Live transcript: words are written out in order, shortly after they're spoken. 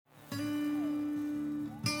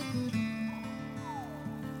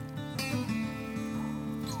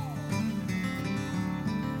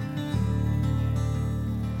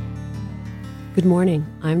Good morning.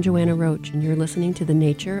 I'm Joanna Roach, and you're listening to The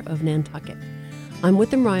Nature of Nantucket. I'm with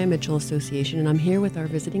the Mariah Mitchell Association, and I'm here with our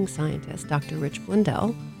visiting scientist, Dr. Rich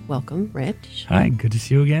Blundell. Welcome, Rich. Hi, good to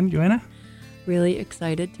see you again, Joanna. Really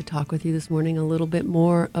excited to talk with you this morning a little bit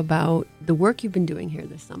more about the work you've been doing here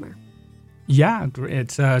this summer. Yeah,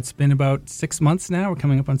 it's been about 6 months now. We're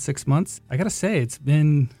coming up on 6 months. I got to say, it's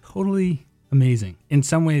been totally amazing. In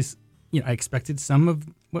some ways, I expected some of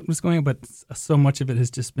what was going on, but so much of it has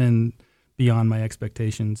just been beyond my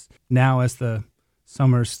expectations. Now, as the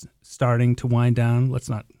summer's starting to wind down,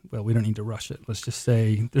 we don't need to rush it. Let's just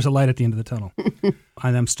say there's a light at the end of the tunnel.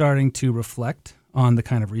 And I'm starting to reflect on the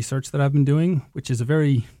kind of research that I've been doing, which is a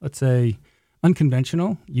very, let's say,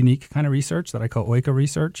 unconventional, unique kind of research that I call OICA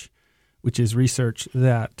research, which is research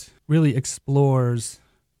that really explores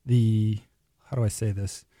the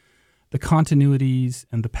continuities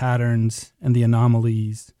and the patterns and the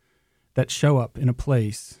anomalies that show up in a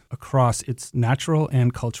place across its natural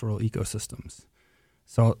and cultural ecosystems.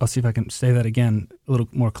 So I'll see if I can say that again a little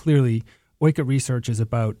more clearly. OICA research is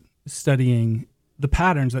about studying the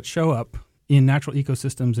patterns that show up in natural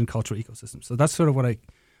ecosystems and cultural ecosystems. So that's sort of what I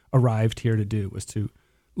arrived here to do, was to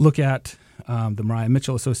look at the Mariah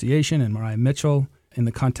Mitchell Association and Mariah Mitchell in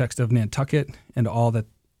the context of Nantucket and all that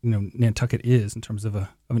Nantucket is in terms of an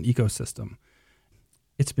ecosystem.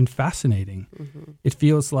 It's been fascinating. Mm-hmm. It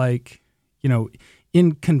feels like,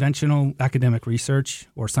 in conventional academic research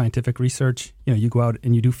or scientific research, you go out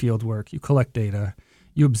and you do field work, you collect data,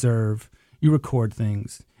 you observe, you record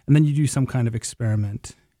things, and then you do some kind of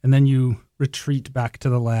experiment, and then you retreat back to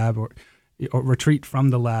the lab or retreat from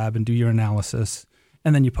the lab and do your analysis,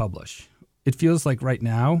 and then you publish. It feels like right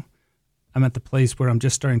now I'm at the place where I'm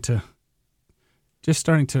just starting to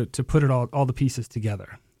put it all the pieces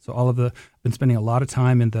together. So I've been spending a lot of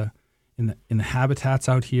time in the habitats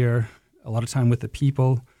out here, a lot of time with the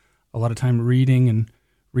people, a lot of time reading and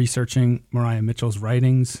researching Mariah Mitchell's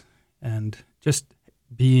writings, and just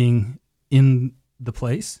being in the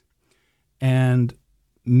place. And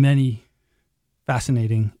many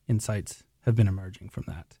fascinating insights have been emerging from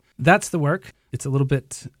that. That's the work. It's a little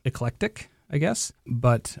bit eclectic, I guess,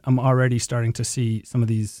 but I'm already starting to see some of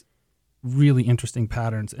these really interesting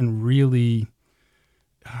patterns, and really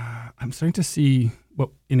I'm starting to see what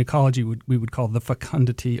in ecology we would call the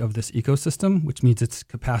fecundity of this ecosystem, which means its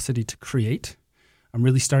capacity to create. I'm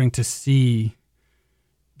really starting to see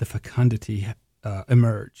the fecundity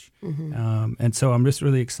emerge. Mm-hmm. And so I'm just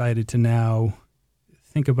really excited to now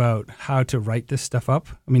think about how to write this stuff up.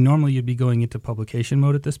 I mean, normally you'd be going into publication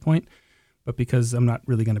mode at this point, but because I'm not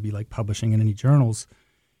really going to be publishing in any journals,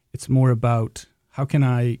 it's more about how can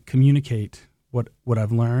I communicate what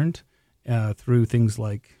I've learned through things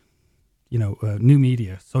like, new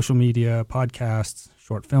media, social media, podcasts,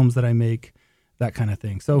 short films that I make, that kind of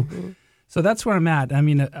thing. So, So that's where I'm at. I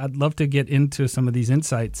mean, I'd love to get into some of these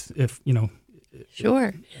insights if.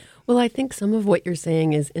 Sure. Well, I think some of what you're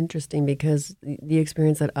saying is interesting because the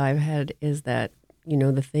experience that I've had is that,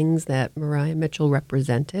 the things that Mariah Mitchell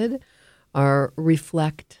represented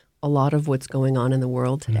reflect a lot of what's going on in the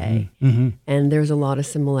world today. Mm-hmm. And there's a lot of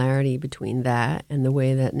similarity between that and the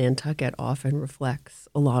way that Nantucket often reflects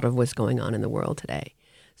a lot of what's going on in the world today.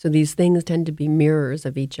 So these things tend to be mirrors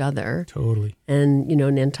of each other. Totally. And,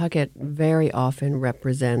 Nantucket very often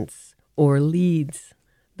represents or leads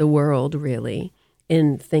the world, really,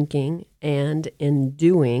 in thinking and in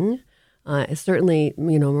doing. Certainly,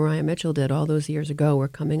 Mariah Mitchell did all those years ago. We're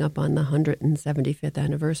coming up on the 175th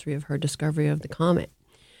anniversary of her discovery of the comet.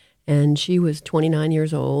 And she was 29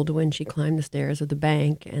 years old when she climbed the stairs of the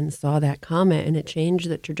bank and saw that comet, and it changed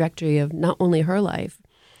the trajectory of not only her life,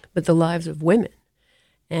 but the lives of women.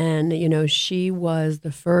 And, she was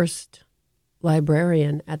the first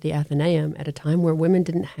librarian at the Athenaeum at a time where women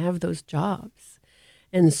didn't have those jobs.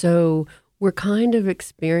 And so we're kind of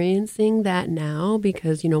experiencing that now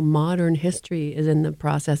because, modern history is in the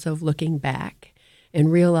process of looking back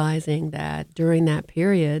and realizing that during that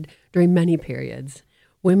period, during many periods,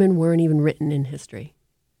 women weren't even written in history,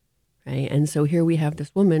 right? And so here we have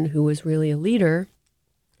this woman who was really a leader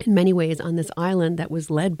in many ways on this island that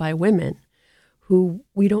was led by women who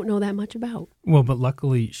we don't know that much about. Well, but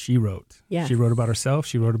luckily she wrote. Yes. She wrote about herself.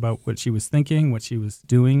 She wrote about what she was thinking, what she was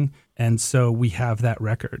doing. And so we have that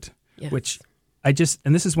record, yes. Which and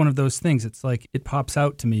this is one of those things, it's like it pops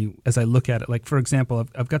out to me as I look at it. Like, for example,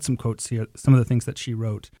 I've got some quotes here, some of the things that she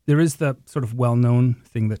wrote. There is the sort of well-known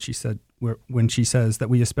thing that she said when she says that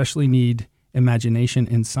we especially need imagination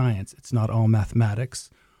in science. It's not all mathematics,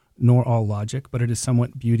 nor all logic, but it is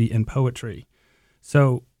somewhat beauty and poetry.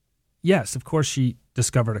 So, yes, of course she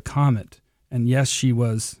discovered a comet, and yes, she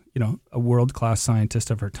was, a world-class scientist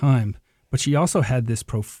of her time, but she also had this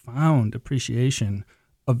profound appreciation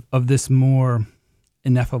of this more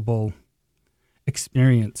ineffable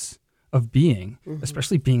experience of being,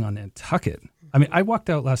 especially being on Nantucket. I mean, I walked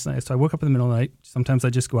out last night, so I woke up in the middle of the night. Sometimes I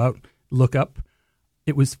just go out, look up.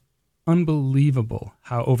 It was unbelievable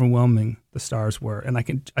how overwhelming the stars were, and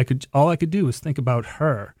all I could do was think about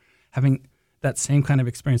her having that same kind of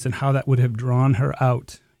experience and how that would have drawn her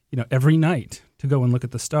out, every night to go and look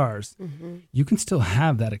at the stars. You can still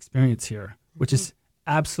have that experience here, which is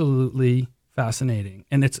absolutely fascinating.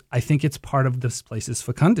 And I think it's part of this place's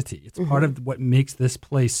fecundity. It's part of what makes this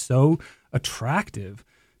place so attractive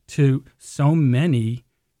to so many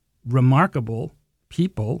remarkable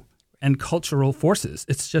people and cultural forces.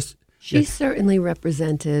 It's just... She certainly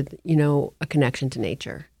represented, a connection to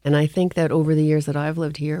nature. And I think that over the years that I've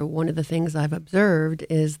lived here, one of the things I've observed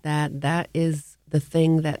is that is the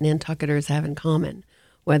thing that Nantucketers have in common.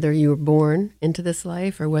 Whether you were born into this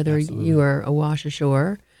life or whether you are awash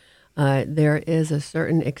ashore, there is a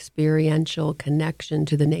certain experiential connection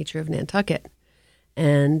to the nature of Nantucket.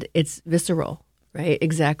 And it's visceral, right?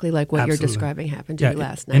 Exactly like what you're describing happened to you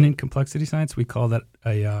last night. And in complexity science, we call that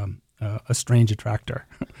a strange attractor,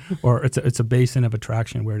 or it's a basin of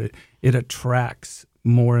attraction where it attracts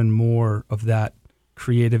more and more of that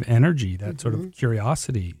creative energy, that sort of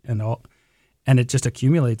curiosity and all, and it just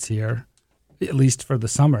accumulates here, at least for the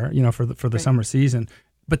summer, for the summer season.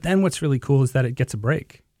 But then what's really cool is that it gets a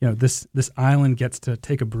break. This island gets to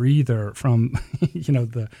take a breather from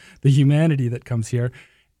the humanity that comes here.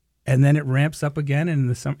 And then it ramps up again, and in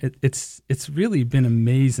the summer, it's really been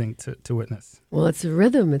amazing to witness. Well, it's a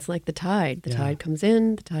rhythm. It's like the tide. The tide comes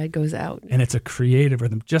in, the tide goes out. And it's a creative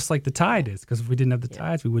rhythm, just like the tide is, because if we didn't have the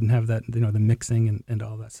tides, we wouldn't have that, the mixing and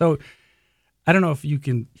all that. So I don't know if you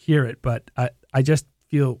can hear it, but I just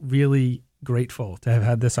feel really grateful to have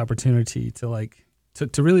had this opportunity to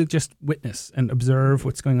really just witness and observe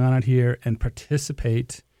what's going on out here and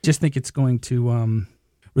participate. Just think it's going to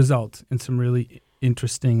result in some really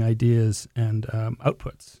interesting ideas and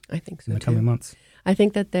outputs. I think so in the coming months. I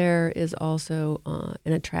think that there is also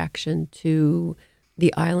an attraction to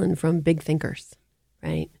the island from big thinkers,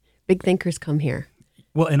 right? Big thinkers come here.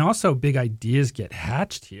 Well, and also big ideas get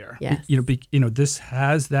hatched here. Yes. This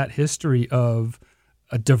has that history of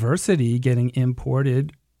a diversity getting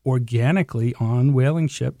imported organically on whaling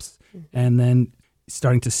ships, and then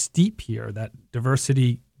starting to steep here. That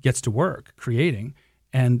diversity gets to work creating,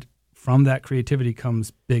 and from that creativity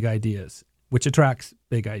comes big ideas, which attracts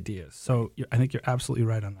big ideas. So I think you're absolutely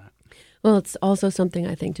right on that. Well, it's also something,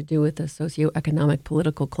 I think, to do with the socioeconomic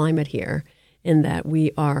political climate here, in that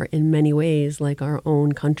we are in many ways like our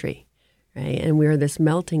own country, right? And we are this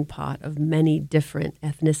melting pot of many different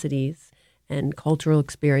ethnicities and cultural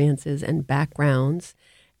experiences and backgrounds.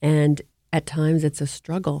 And at times it's a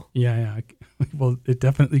struggle. Yeah. Well, it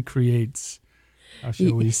definitely creates, how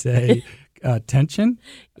shall we say, tension.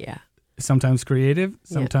 Yeah. Sometimes creative,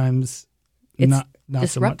 sometimes not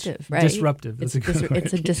disruptive, so much. Right? Disruptive.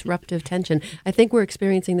 It's a disruptive tension. I think we're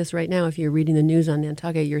experiencing this right now. If you're reading the news on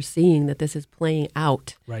Nantucket, you're seeing that this is playing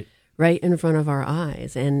out right in front of our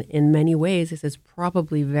eyes. And in many ways, this is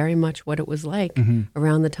probably very much what it was like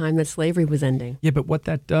around the time that slavery was ending. Yeah, but what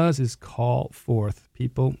that does is call forth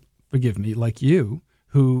people, forgive me, like you,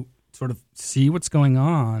 who sort of see what's going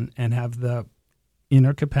on and have the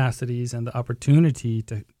inner capacities and the opportunity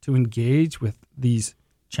to engage with these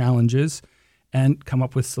challenges and come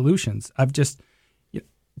up with solutions. I've just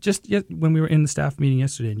when we were in the staff meeting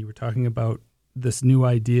yesterday and you were talking about this new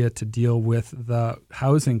idea to deal with the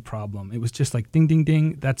housing problem, it was just like ding, ding,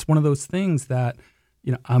 ding. That's one of those things that,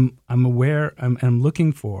 I'm aware, I'm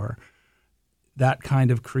looking for that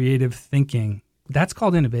kind of creative thinking. That's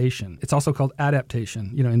called innovation. It's also called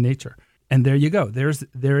adaptation, in nature. And there you go.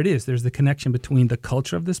 There it is. There's the connection between the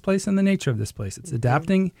culture of this place and the nature of this place. It's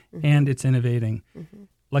adapting and it's innovating.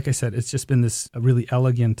 Like I said, it's just been this really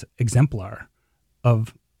elegant exemplar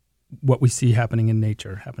of what we see happening in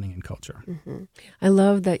nature, happening in culture. I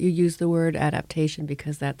love that you use the word adaptation,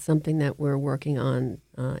 because that's something that we're working on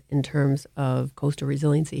in terms of coastal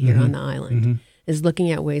resiliency here on the island, is looking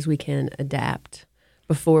at ways we can adapt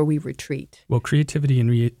before we retreat. Well, creativity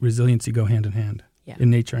and resiliency go hand in hand. In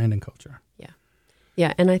nature and in culture.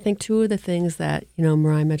 Yeah. And I think two of the things that,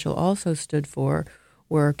 Mariah Mitchell also stood for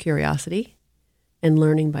were curiosity and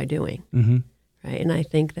learning by doing. Right. And I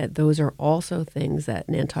think that those are also things that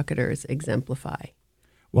Nantucketers exemplify.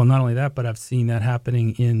 Well, not only that, but I've seen that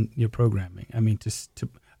happening in your programming. I mean,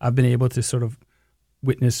 I've been able to sort of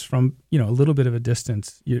witness from, a little bit of a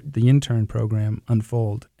distance, the intern program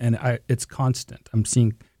unfold. And it's constant. I'm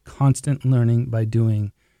seeing constant learning by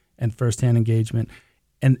doing and firsthand engagement.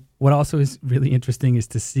 And what also is really interesting is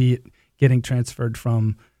to see it getting transferred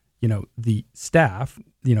from, the staff,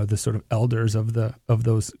 the sort of elders of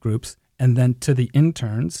those groups, and then to the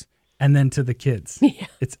interns, and then to the kids. Yeah.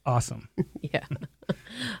 It's awesome. Yeah.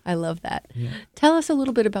 I love that. Yeah. Tell us a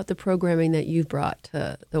little bit about the programming that you've brought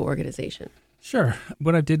to the organization. Sure.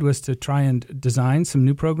 What I did was to try and design some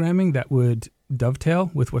new programming that would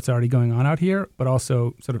dovetail with what's already going on out here, but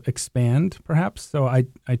also sort of expand, perhaps. So I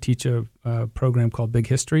teach a program called Big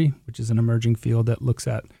History, which is an emerging field that looks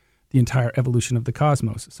at the entire evolution of the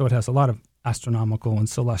cosmos. So it has a lot of astronomical and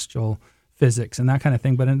celestial physics and that kind of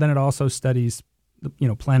thing. But then it also studies,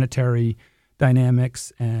 planetary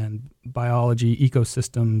dynamics and biology,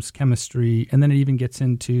 ecosystems, chemistry, and then it even gets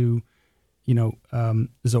into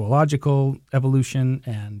zoological evolution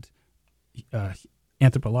and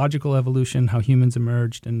anthropological evolution, how humans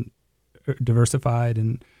emerged and diversified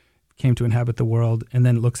and came to inhabit the world, and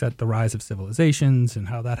then looks at the rise of civilizations and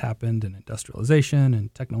how that happened, and industrialization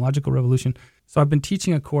and technological revolution. So I've been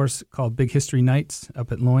teaching a course called Big History Nights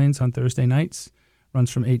up at Loynes on Thursday nights. Runs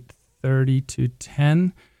from 8:30 to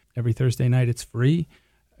 10. Every Thursday night it's free.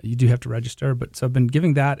 You do have to register, but so I've been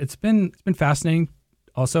giving that. It's been fascinating.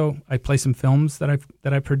 Also, I play some films that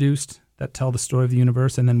I produced that tell the story of the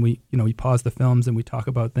universe, and then we pause the films and we talk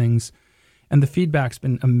about things, and the feedback's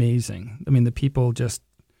been amazing. I mean, the people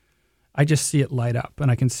I just see it light up,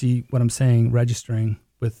 and I can see what I'm saying registering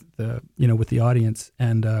with the audience,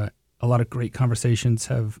 and a lot of great conversations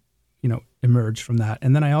have emerged from that.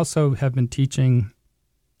 And then I also have been teaching,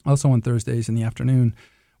 also on Thursdays in the afternoon,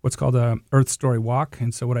 what's called a Earth Story Walk.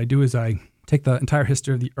 And so what I do is I take the entire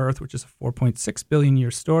history of the Earth, which is a 4.6 billion year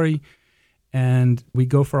story, and we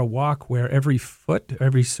go for a walk where every foot,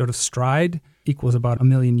 every sort of stride equals about 1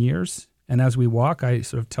 million years. And as we walk, I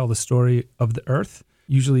sort of tell the story of the Earth.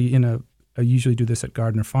 I usually do this at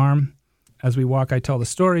Gardner Farm. As we walk, I tell the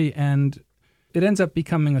story, and it ends up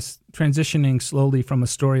becoming transitioning slowly from a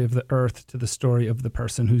story of the Earth to the story of the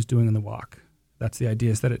person who's doing the walk. That's the idea,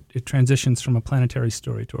 is that it transitions from a planetary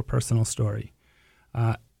story to a personal story.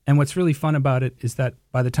 And what's really fun about it is that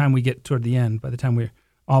by the time we get toward the end, by the time we're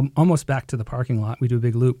almost back to the parking lot, we do a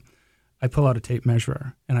big loop, I pull out a tape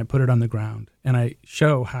measure and I put it on the ground, and I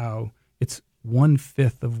show how it's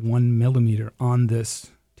 1/5 of 1 millimeter on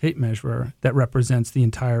this tape measure that represents the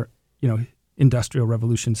entire, industrial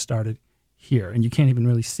revolution started here. And you can't even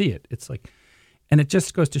really see it. It's like, and it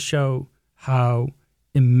just goes to show how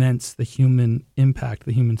immense the human impact,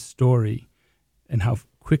 the human story, and how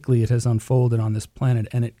quickly it has unfolded on this planet.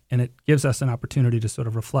 And it gives us an opportunity to sort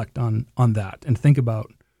of reflect on that and think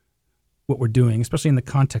about what we're doing, especially in the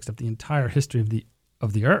context of the entire history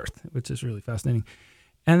of the Earth, which is really fascinating.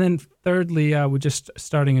 And then thirdly, we're just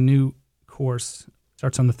starting a new course.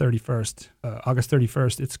 Starts on the 31st, August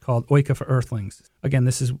 31st. It's called Oika for Earthlings. Again,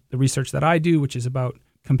 this is the research that I do, which is about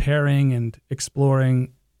comparing and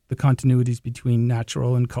exploring the continuities between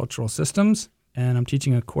natural and cultural systems. And I'm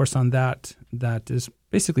teaching a course on that is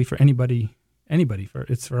basically for anybody.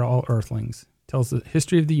 It's for all Earthlings. It tells the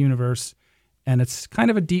history of the universe, and it's kind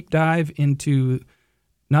of a deep dive into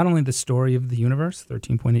not only the story of the universe,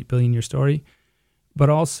 13.8 billion year story, but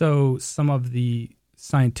also some of the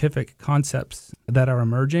scientific concepts that are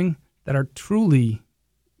emerging that are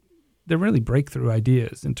they're really breakthrough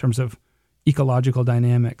ideas in terms of ecological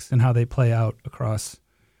dynamics and how they play out across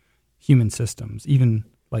human systems, even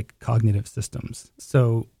like cognitive systems.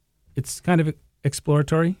 So it's kind of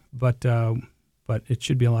exploratory, but it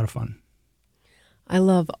should be a lot of fun. I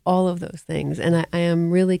love all of those things, and I am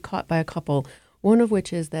really caught by a couple, one of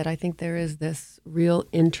which is that I think there is this real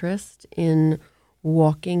interest in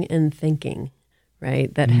walking and thinking,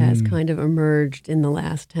 right, that has kind of emerged in the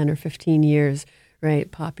last 10 or 15 years,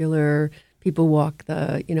 right? Popular people walk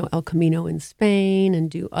the, El Camino in Spain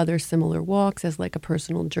and do other similar walks as like a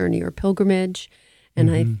personal journey or pilgrimage.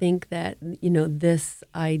 And I think that, this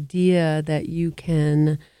idea that you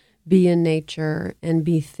can be in nature and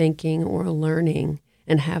be thinking or learning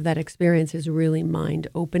and have that experience is really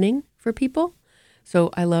mind-opening for people.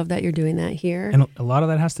 So I love that you're doing that here. And a lot of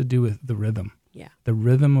that has to do with the rhythm. Yeah. The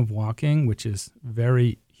rhythm of walking, which is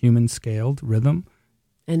very human-scaled rhythm.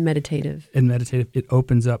 And meditative. It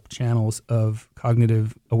opens up channels of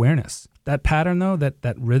cognitive awareness. That pattern, though,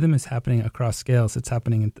 that rhythm is happening across scales. It's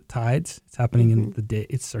happening in the tides. It's happening in the day.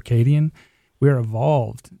 It's circadian. We're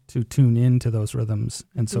evolved to tune into those rhythms,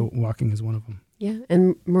 and so walking is one of them. Yeah,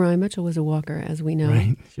 and Mariah Mitchell was a walker, as we know.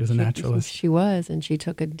 Right, she was a naturalist. She was, and she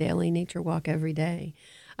took a daily nature walk every day.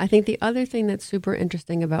 I think the other thing that's super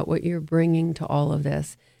interesting about what you're bringing to all of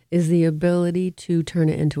this is the ability to turn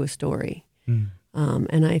it into a story.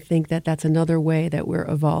 And I think that that's another way that we're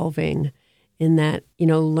evolving in that,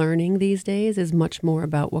 learning these days is much more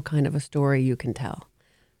about what kind of a story you can tell.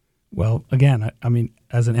 Well, again, I mean,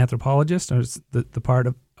 as an anthropologist, or the part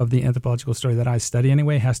of the anthropological story that I study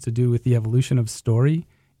anyway has to do with the evolution of story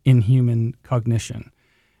in human cognition.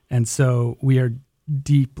 And so we are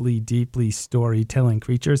deeply, deeply storytelling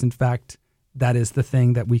creatures. In fact, that is the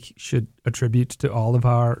thing that we should attribute to all of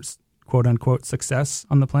our quote-unquote success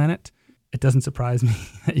on the planet. It doesn't surprise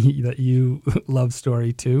me that you love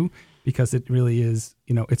story too, because it really is,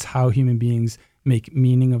 it's how human beings make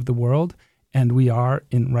meaning of the world. And we are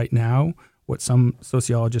in right now what some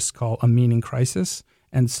sociologists call a meaning crisis.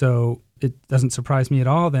 And so it doesn't surprise me at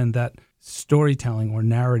all then that storytelling or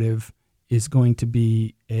narrative is going to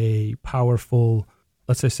be a powerful,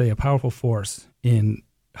 let's just say a powerful force in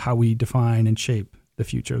how we define and shape the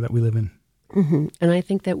future that we live in. Mm-hmm. And I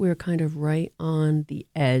think that we're kind of right on the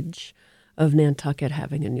edge of Nantucket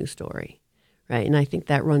having a new story, right? And I think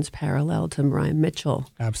that runs parallel to Maria Mitchell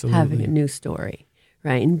having a new story,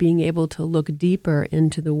 right? And being able to look deeper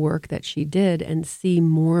into the work that she did and see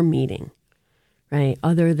more meaning, right?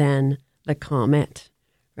 Other than the comet,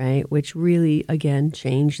 right? Which really, again,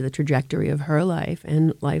 changed the trajectory of her life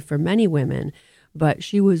and life for many women. But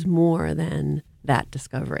she was more than that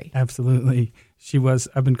discovery. Absolutely. She was,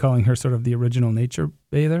 I've been calling her sort of the original nature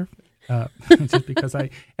bather, just because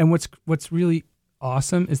and what's really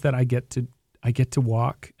awesome is that I get to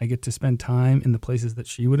walk, I get to spend time in the places that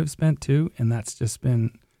she would have spent too. And it's just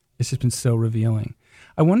been so revealing.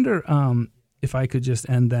 I wonder if I could just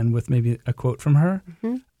end then with maybe a quote from her.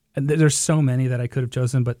 Mm-hmm. And there's so many that I could have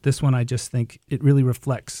chosen, but this one I just think it really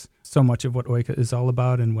reflects so much of what Oika is all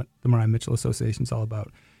about and what the Maria Mitchell Association is all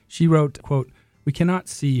about. She wrote, quote, "We cannot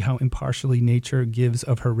see how impartially nature gives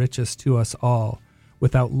of her richest to us all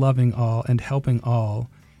without loving all and helping all.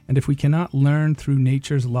 And if we cannot learn through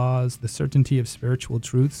nature's laws the certainty of spiritual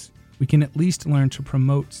truths, we can at least learn to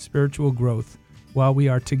promote spiritual growth while we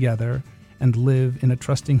are together and live in a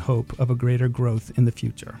trusting hope of a greater growth in the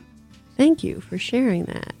future." Thank you for sharing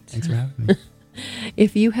that. Thanks for having me.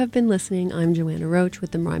 If you have been listening, I'm Joanna Roach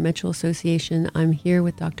with the Maria Mitchell Association. I'm here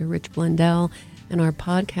with Dr. Rich Blundell, and our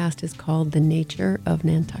podcast is called The Nature of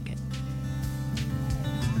Nantucket.